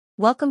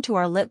Welcome to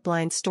our Lit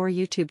Blind Store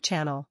YouTube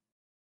channel.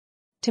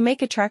 To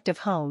make attractive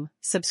home,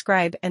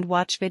 subscribe and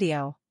watch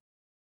video.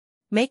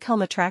 Make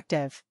home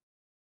attractive.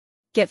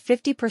 Get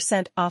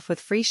 50% off with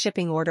free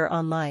shipping order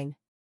online.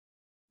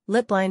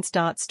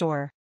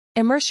 Litblinds.store.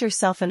 Immerse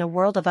yourself in a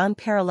world of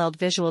unparalleled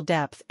visual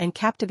depth and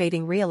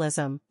captivating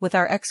realism with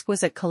our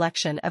exquisite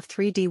collection of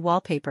 3D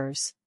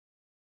wallpapers.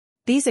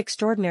 These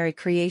extraordinary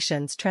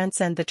creations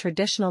transcend the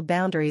traditional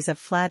boundaries of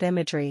flat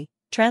imagery,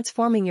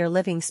 transforming your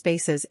living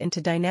spaces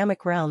into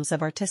dynamic realms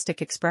of artistic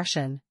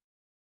expression.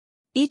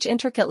 Each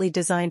intricately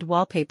designed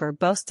wallpaper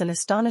boasts an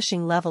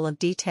astonishing level of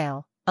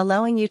detail,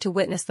 allowing you to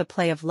witness the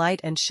play of light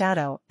and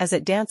shadow as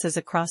it dances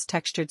across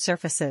textured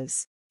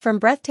surfaces. From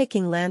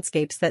breathtaking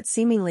landscapes that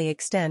seemingly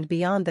extend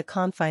beyond the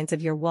confines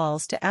of your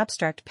walls to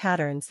abstract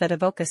patterns that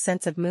evoke a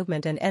sense of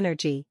movement and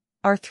energy,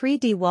 our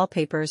 3D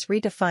wallpapers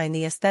redefine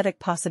the aesthetic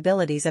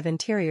possibilities of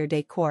interior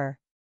decor.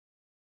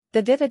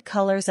 The vivid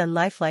colors and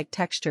lifelike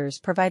textures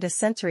provide a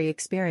sensory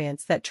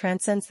experience that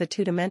transcends the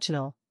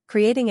two-dimensional,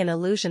 creating an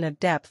illusion of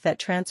depth that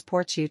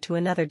transports you to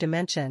another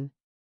dimension.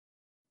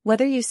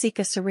 Whether you seek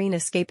a serene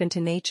escape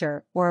into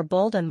nature or a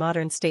bold and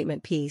modern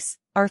statement piece,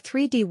 our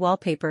 3D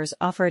wallpapers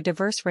offer a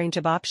diverse range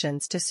of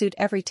options to suit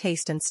every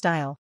taste and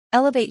style.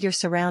 Elevate your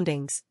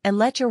surroundings and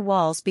let your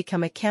walls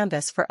become a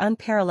canvas for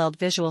unparalleled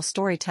visual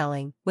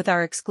storytelling with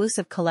our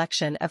exclusive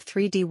collection of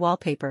 3D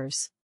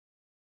wallpapers.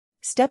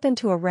 Step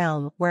into a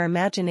realm where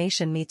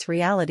imagination meets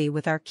reality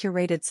with our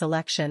curated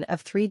selection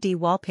of 3D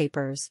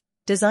wallpapers,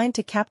 designed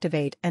to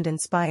captivate and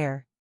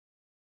inspire.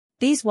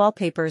 These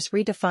wallpapers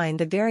redefine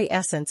the very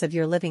essence of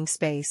your living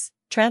space,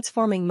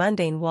 transforming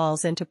mundane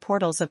walls into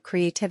portals of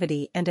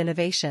creativity and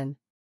innovation.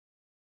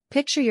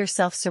 Picture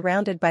yourself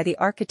surrounded by the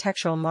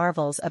architectural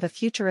marvels of a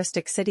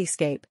futuristic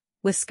cityscape,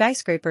 with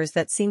skyscrapers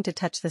that seem to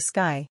touch the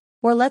sky,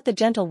 or let the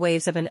gentle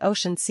waves of an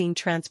ocean scene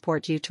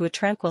transport you to a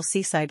tranquil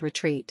seaside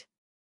retreat.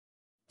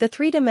 The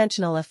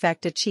three-dimensional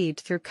effect achieved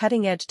through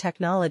cutting-edge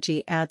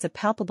technology adds a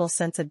palpable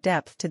sense of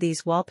depth to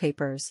these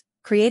wallpapers,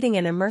 creating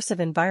an immersive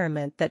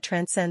environment that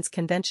transcends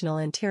conventional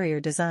interior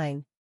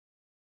design.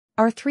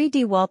 Our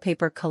 3D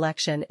wallpaper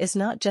collection is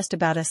not just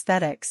about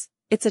aesthetics,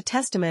 it's a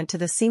testament to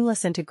the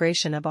seamless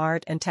integration of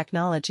art and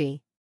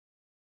technology.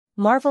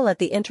 Marvel at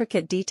the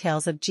intricate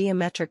details of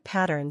geometric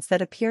patterns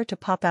that appear to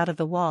pop out of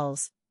the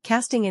walls,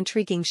 casting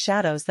intriguing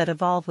shadows that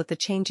evolve with the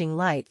changing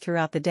light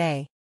throughout the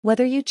day.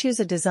 Whether you choose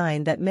a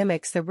design that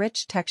mimics the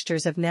rich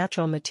textures of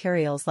natural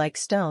materials like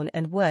stone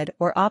and wood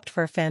or opt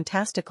for a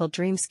fantastical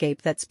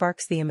dreamscape that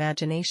sparks the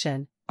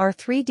imagination, our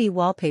 3D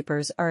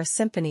wallpapers are a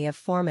symphony of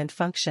form and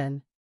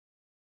function.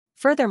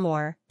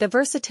 Furthermore, the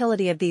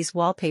versatility of these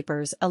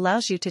wallpapers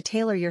allows you to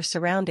tailor your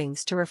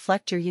surroundings to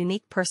reflect your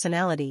unique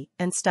personality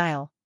and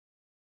style.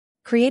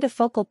 Create a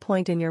focal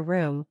point in your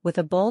room with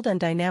a bold and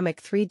dynamic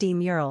 3D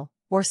mural,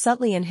 or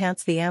subtly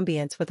enhance the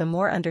ambience with a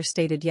more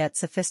understated yet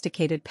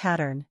sophisticated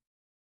pattern.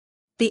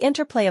 The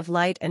interplay of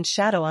light and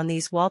shadow on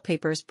these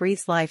wallpapers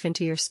breathes life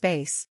into your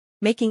space,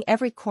 making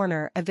every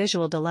corner a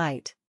visual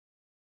delight.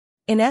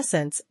 In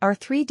essence, our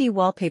 3D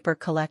wallpaper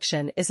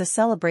collection is a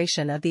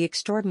celebration of the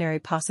extraordinary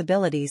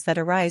possibilities that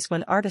arise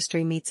when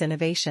artistry meets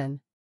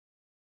innovation.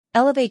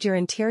 Elevate your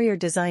interior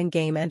design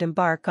game and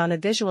embark on a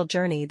visual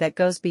journey that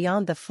goes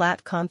beyond the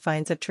flat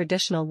confines of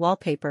traditional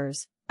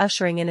wallpapers,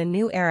 ushering in a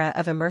new era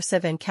of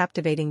immersive and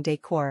captivating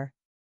decor.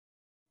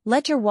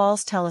 Let your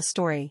walls tell a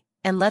story,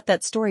 and let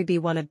that story be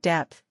one of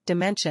depth,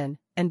 dimension,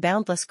 and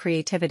boundless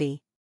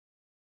creativity.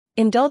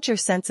 Indulge your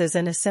senses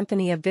in a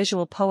symphony of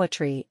visual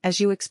poetry as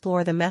you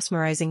explore the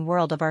mesmerizing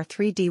world of our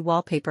 3D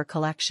wallpaper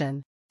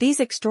collection. These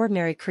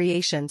extraordinary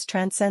creations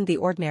transcend the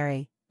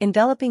ordinary,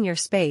 enveloping your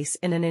space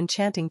in an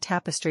enchanting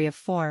tapestry of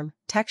form,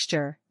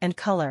 texture, and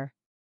color.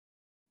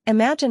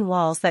 Imagine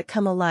walls that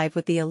come alive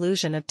with the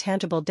illusion of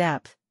tangible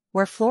depth,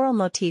 where floral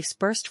motifs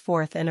burst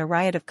forth in a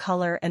riot of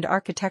color and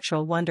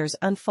architectural wonders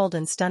unfold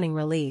in stunning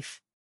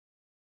relief.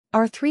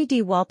 Our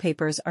 3D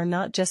wallpapers are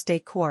not just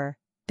decor,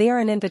 they are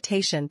an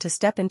invitation to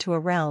step into a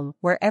realm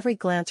where every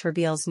glance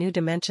reveals new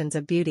dimensions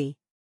of beauty.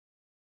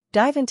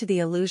 Dive into the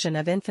illusion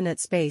of infinite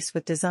space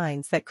with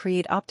designs that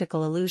create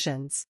optical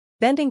illusions,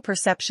 bending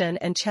perception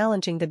and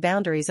challenging the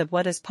boundaries of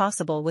what is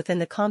possible within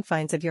the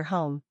confines of your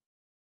home.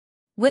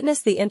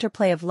 Witness the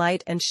interplay of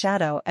light and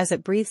shadow as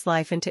it breathes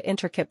life into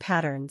intricate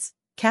patterns,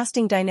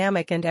 casting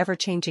dynamic and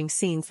ever-changing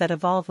scenes that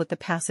evolve with the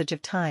passage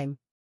of time.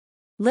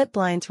 Lit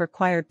Blinds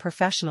required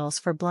professionals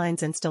for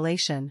blinds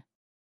installation.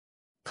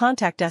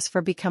 Contact us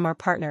for Become Our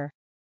Partner.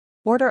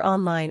 Order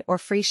online or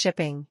free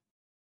shipping.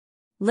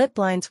 Lit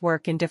Blinds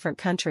work in different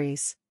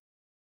countries: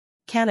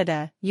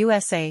 Canada,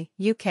 USA,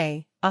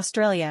 UK,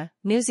 Australia,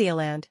 New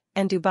Zealand,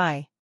 and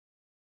Dubai.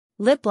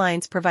 Lit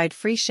Blinds provide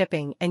free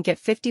shipping and get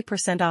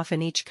 50% off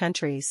in each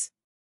countries.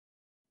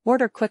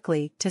 Order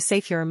quickly to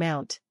save your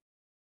amount.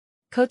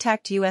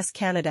 Contact US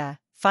Canada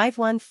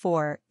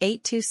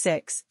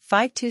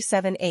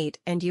 514-826-5278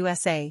 and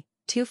USA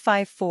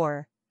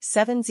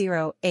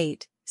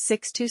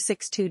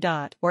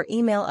 254-708-6262. Or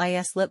email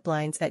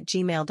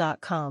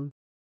islitblinds@gmail.com.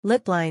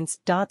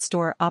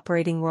 Litblinds.store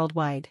operating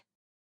worldwide.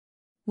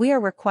 We are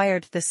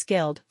required the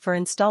skilled for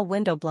install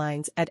window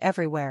blinds at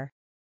everywhere.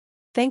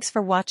 Thanks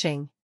for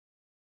watching.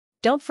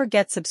 Don't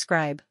forget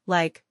subscribe,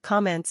 like,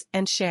 comments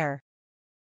and share.